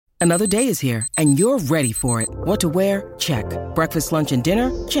Another day is here, and you're ready for it. What to wear? Check. Breakfast, lunch, and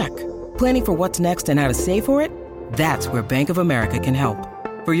dinner? Check. Planning for what's next and how to save for it? That's where Bank of America can help.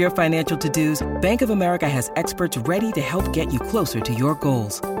 For your financial to-dos, Bank of America has experts ready to help get you closer to your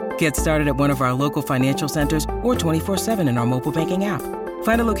goals. Get started at one of our local financial centers or 24/7 in our mobile banking app.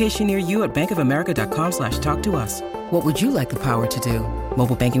 Find a location near you at bankofamerica.com/talktous. What would you like the power to do?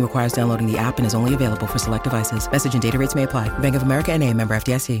 Mobile banking requires downloading the app and is only available for select devices. Message and data rates may apply. Bank of America N.A., member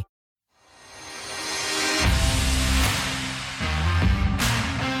FDIC.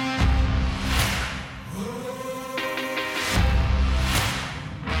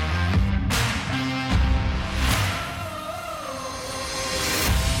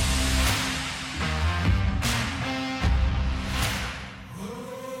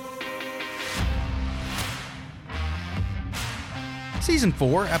 Season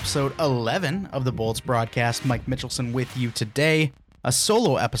 4, Episode 11 of the Bolts broadcast. Mike Mitchelson with you today. A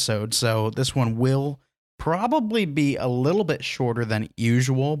solo episode, so this one will probably be a little bit shorter than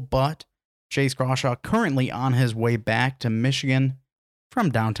usual, but Chase Crawshaw currently on his way back to Michigan from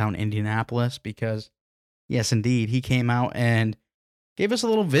downtown Indianapolis because, yes, indeed, he came out and gave us a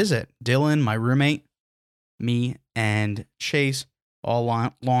little visit. Dylan, my roommate, me, and Chase, all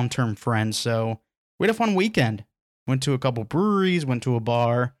long-term friends, so we had a fun weekend. Went to a couple breweries, went to a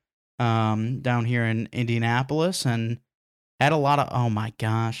bar down here in Indianapolis, and had a lot of, oh my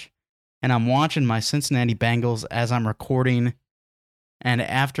gosh. And I'm watching my Cincinnati Bengals as I'm recording, and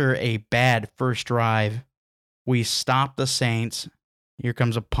after a bad first drive, we stopped the Saints. Here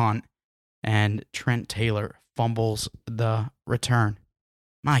comes a punt, and Trent Taylor fumbles the return.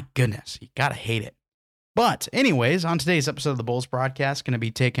 My goodness, you gotta hate it. But anyways, on today's episode of the Bulls broadcast, going to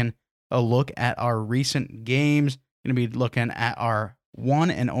be taking a look at our recent games. Going to be looking at our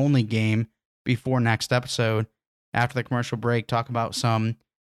one and only game before next episode. After the commercial break, talk about some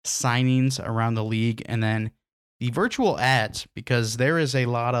signings around the league and then the virtual ads, because there is a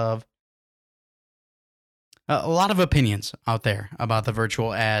lot of opinions out there about the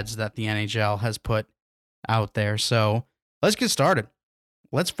virtual ads that the NHL has put out there. So let's get started.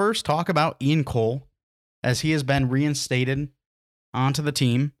 Let's first talk about Ian Cole, as he has been reinstated onto the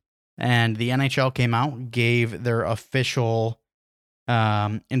team. And the NHL came out, gave their official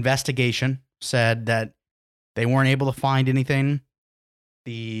investigation, said that they weren't able to find anything.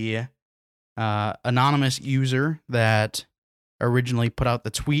 The anonymous user that originally put out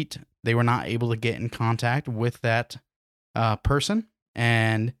the tweet, they were not able to get in contact with that person.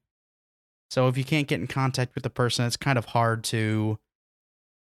 And so if you can't get in contact with the person, it's kind of hard to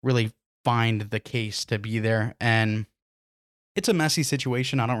really find the case to be there. And it's a messy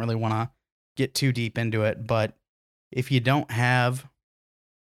situation. I don't really want to get too deep into it, but if you don't have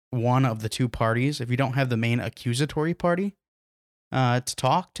one of the two parties, if you don't have the main accusatory party to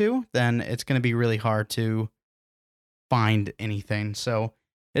talk to, then it's going to be really hard to find anything. So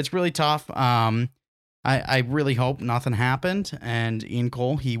it's really tough. I really hope nothing happened, and Ian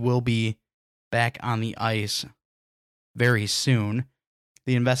Cole, he will be back on the ice very soon.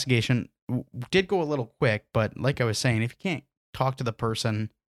 The investigation did go a little quick, but like I was saying, if you can't talk to the person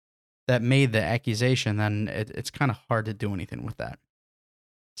that made the accusation, then it's kind of hard to do anything with that.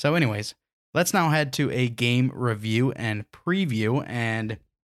 So anyways, let's now head to a game review and preview, and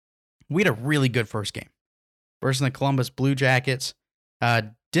we had a really good first game. Versus the Columbus Blue Jackets.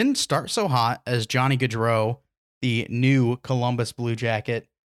 Didn't start so hot as Johnny Gaudreau, the new Columbus Blue Jacket,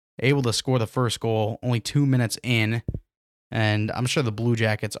 able to score the first goal only 2 minutes in, and I'm sure the Blue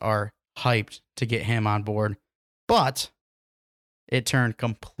Jackets are hyped to get him on board, but it turned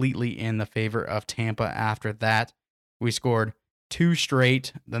completely in the favor of Tampa after that. We scored 2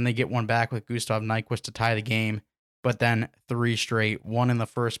 straight. Then they get one back with Gustav Nyquist to tie the game. But then 3 straight. 1 in the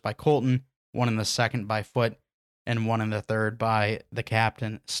first by Colton, 1 in the second by Foote, and 1 in the third by the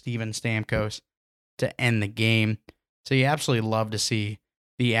captain, Steven Stamkos, to end the game. So you absolutely love to see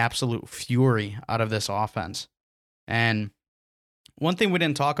the absolute fury out of this offense. And one thing we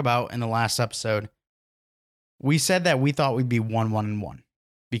didn't talk about in the last episode, we said that we thought we'd be 1-1-1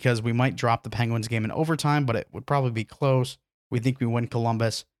 because we might drop the Penguins game in overtime, but it would probably be close. We think we win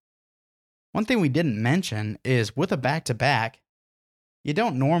Columbus. One thing we didn't mention is with a back-to-back, you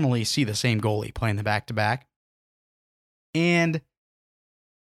don't normally see the same goalie playing the back-to-back. And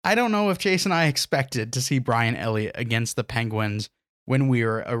I don't know if Chase and I expected to see Brian Elliott against the Penguins when we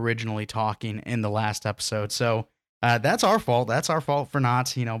were originally talking in the last episode. So that's our fault. That's our fault for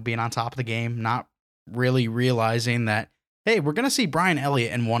not, being on top of the game, not really realizing that, hey, we're going to see Brian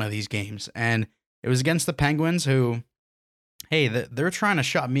Elliott in one of these games. And it was against the Penguins who, hey, they're trying to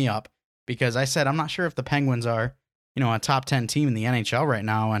shut me up because I said I'm not sure if the Penguins are a top 10 team in the NHL right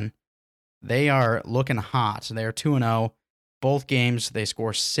now, and they are looking hot. They're 2-0. Both games, they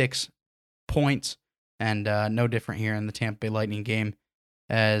score 6 points, and no different here in the Tampa Bay Lightning game,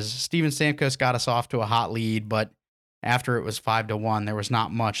 as Steven Stamkos got us off to a hot lead, but after it was 5-1, there was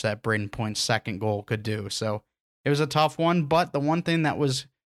not much that Braden Point's second goal could do. So it was a tough one, but the one thing that was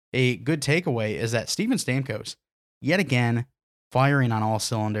a good takeaway is that Steven Stamkos, yet again, firing on all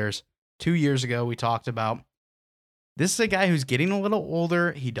cylinders. 2 years ago, we talked about this is a guy who's getting a little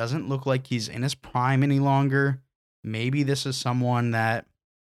older. He doesn't look like he's in his prime any longer. Maybe this is someone that,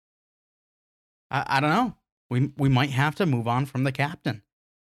 I don't know. We might have to move on from the captain.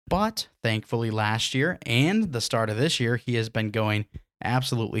 But thankfully last year and the start of this year, he has been going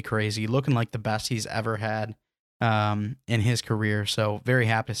absolutely crazy, looking like the best he's ever had in his career. So very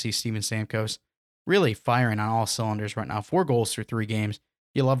happy to see Steven Stamkos really firing on all cylinders right now. 4 goals through 3 games.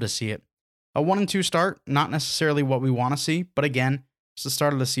 You love to see it. A 1-2 start, not necessarily what we want to see, but again, it's the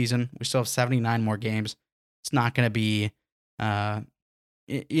start of the season. We still have 79 more games. It's not going to be, we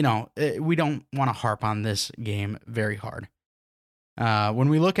don't want to harp on this game very hard. When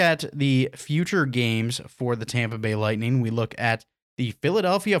we look at the future games for the Tampa Bay Lightning, we look at the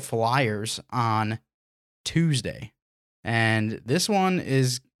Philadelphia Flyers on Tuesday. And this one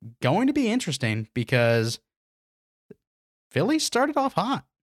is going to be interesting because Philly started off hot.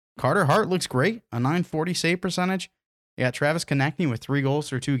 Carter Hart looks great, a .940 save percentage. You got Travis Konechny with 3 goals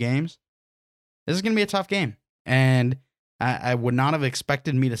through 2 games. This is going to be a tough game. And I would not have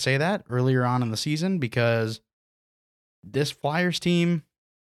expected me to say that earlier on in the season because this Flyers team,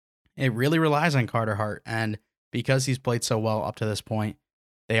 it really relies on Carter Hart. And because he's played so well up to this point,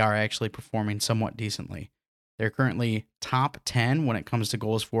 they are actually performing somewhat decently. They're currently top 10 when it comes to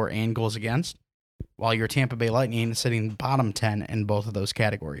goals for and goals against, while your Tampa Bay Lightning is sitting bottom 10 in both of those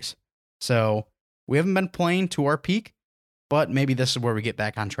categories. So we haven't been playing to our peak, but maybe this is where we get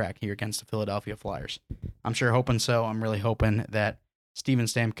back on track here against the Philadelphia Flyers. I'm sure hoping so. I'm really hoping that Steven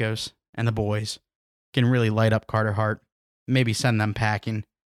Stamkos and the boys can really light up Carter Hart, maybe send them packing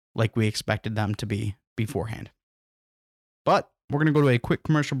like we expected them to be beforehand. But we're going to go to a quick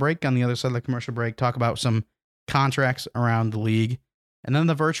commercial break. On the other side of the commercial break, talk about some contracts around the league and then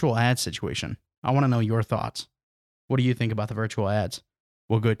the virtual ad situation. I want to know your thoughts. What do you think about the virtual ads?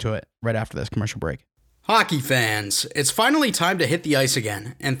 We'll go to it right after this commercial break. Hockey fans, it's finally time to hit the ice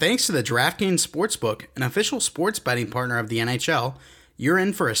again, and thanks to the DraftKings Sportsbook, an official sports betting partner of the NHL, you're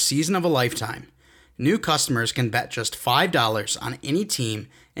in for a season of a lifetime. New customers can bet just $5 on any team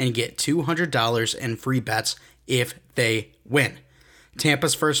and get $200 in free bets if they win.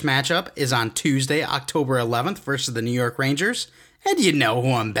 Tampa's first matchup is on Tuesday, October 11th versus the New York Rangers, and you know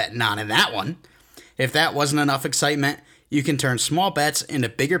who I'm betting on in that one. If that wasn't enough excitement, you can turn small bets into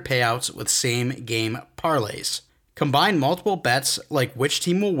bigger payouts with same-game parlays. Combine multiple bets like which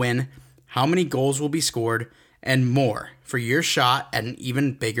team will win, how many goals will be scored, and more for your shot at an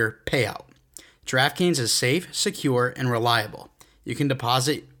even bigger payout. DraftKings is safe, secure, and reliable. You can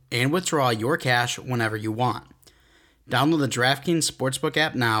deposit and withdraw your cash whenever you want. Download the DraftKings Sportsbook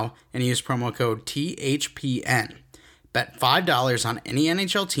app now and use promo code THPN. Bet $5 on any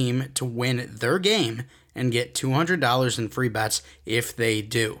NHL team to win their game and get $200 in free bets if they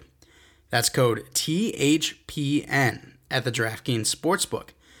do. That's code THPN at the DraftKings Sportsbook,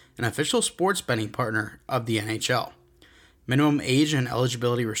 an official sports betting partner of the NHL. Minimum age and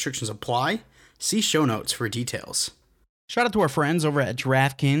eligibility restrictions apply. See show notes for details. Shout out to our friends over at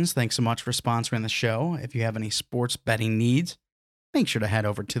DraftKings. Thanks so much for sponsoring the show. If you have any sports betting needs, make sure to head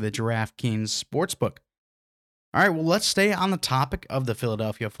over to the DraftKings Sportsbook. All right, well, let's stay on the topic of the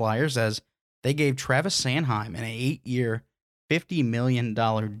Philadelphia Flyers as they gave Travis Sanheim an 8-year, $50 million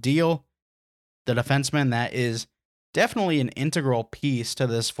deal. The defenseman that is definitely an integral piece to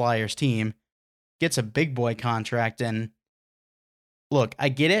this Flyers team gets a big boy contract. And look, I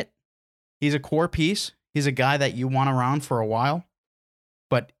get it. He's a core piece. He's a guy that you want around for a while.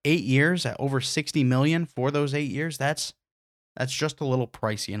 But 8 years at over $60 million for those 8 years, that's just a little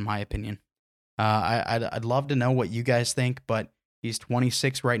pricey in my opinion. I'd love to know what you guys think, but he's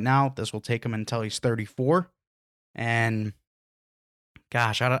 26 right now. This will take him until he's 34. And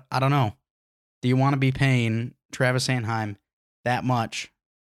gosh, I don't know. Do you want to be paying Travis Sanheim that much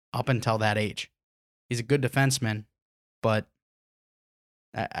up until that age? He's a good defenseman, but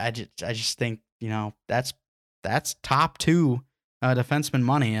I just think, that's top 2 defenseman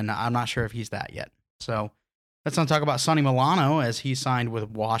money, and I'm not sure if he's that yet. So let's not talk about Sonny Milano as he signed with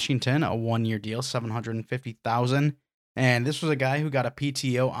Washington, a 1-year deal, $750,000. And this was a guy who got a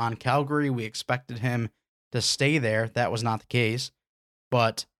PTO on Calgary. We expected him to stay there. That was not the case.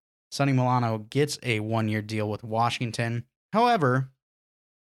 But Sonny Milano gets a 1-year deal with Washington. However,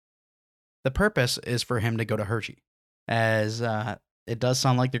 the purpose is for him to go to Hershey, as it does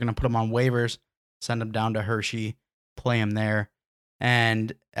sound like they're going to put him on waivers, send him down to Hershey, play him there.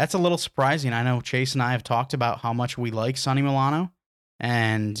 And that's a little surprising. I know Chase and I have talked about how much we like Sonny Milano,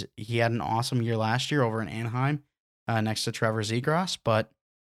 and he had an awesome year last year over in Anaheim next to Trevor Zegras, but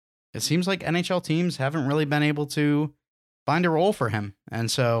it seems like NHL teams haven't really been able to find a role for him.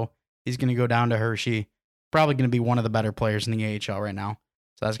 And so he's going to go down to Hershey, probably going to be one of the better players in the AHL right now.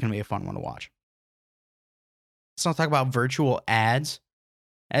 So that's going to be a fun one to watch. Let's now talk about virtual ads.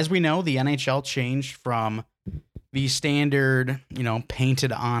 As we know, the NHL changed from the standard,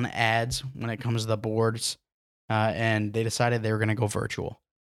 painted on ads when it comes to the boards, and they decided they were going to go virtual.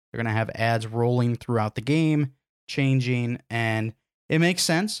 They're going to have ads rolling throughout the game, changing, and it makes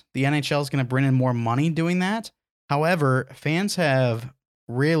sense. The NHL is going to bring in more money doing that. However, fans have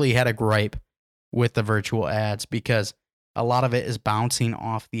really had a gripe with the virtual ads because a lot of it is bouncing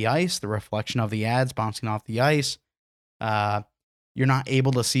off the ice, the reflection of the ads bouncing off the ice. You're not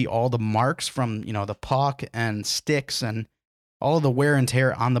able to see all the marks from, the puck and sticks and all of the wear and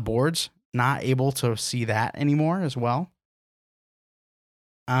tear on the boards. Not able to see that anymore as well.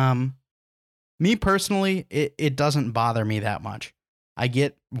 Me personally, it doesn't bother me that much. I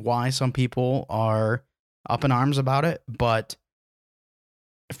get why some people are up in arms about it, but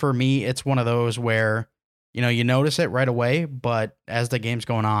for me, it's one of those where, you notice it right away, but as the game's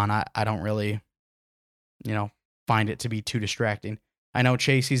going on, I don't really, find it to be too distracting. I know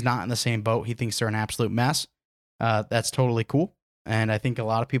Chase, he's not in the same boat. He thinks they're an absolute mess. That's totally cool. And I think a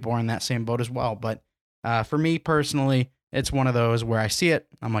lot of people are in that same boat as well. But for me personally, it's one of those where I see it,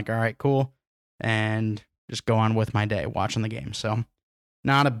 I'm like, all right, cool. And just go on with my day watching the game. So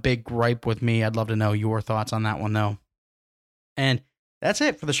not a big gripe with me. I'd love to know your thoughts on that one, though. And that's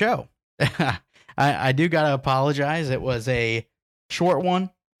it for the show. I do got to apologize. It was a short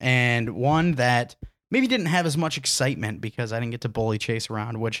one and one that maybe didn't have as much excitement because I didn't get to bully Chase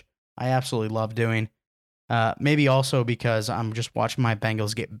around, which I absolutely love doing. Maybe also because I'm just watching my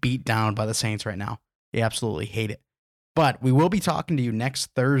Bengals get beat down by the Saints right now. They absolutely hate it. But we will be talking to you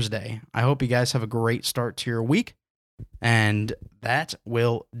next Thursday. I hope you guys have a great start to your week. And that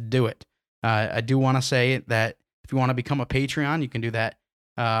will do it. I do want to say that if you want to become a Patreon, you can do that,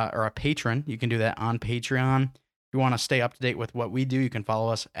 or a patron, you can do that on Patreon. If you want to stay up to date with what we do, you can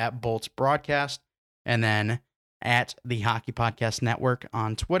follow us at Bolts Broadcast and then at the Hockey Podcast Network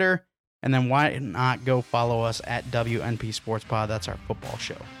on Twitter. And then why not go follow us at WNP Sports Pod? That's our football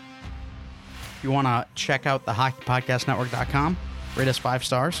show. If you want to check out the hockeypodcastnetwork.com, rate us 5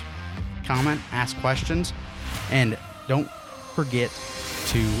 stars, comment, ask questions, and don't forget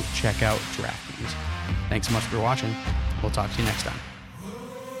to check out DraftKings. Thanks so much for watching. We'll talk to you next time.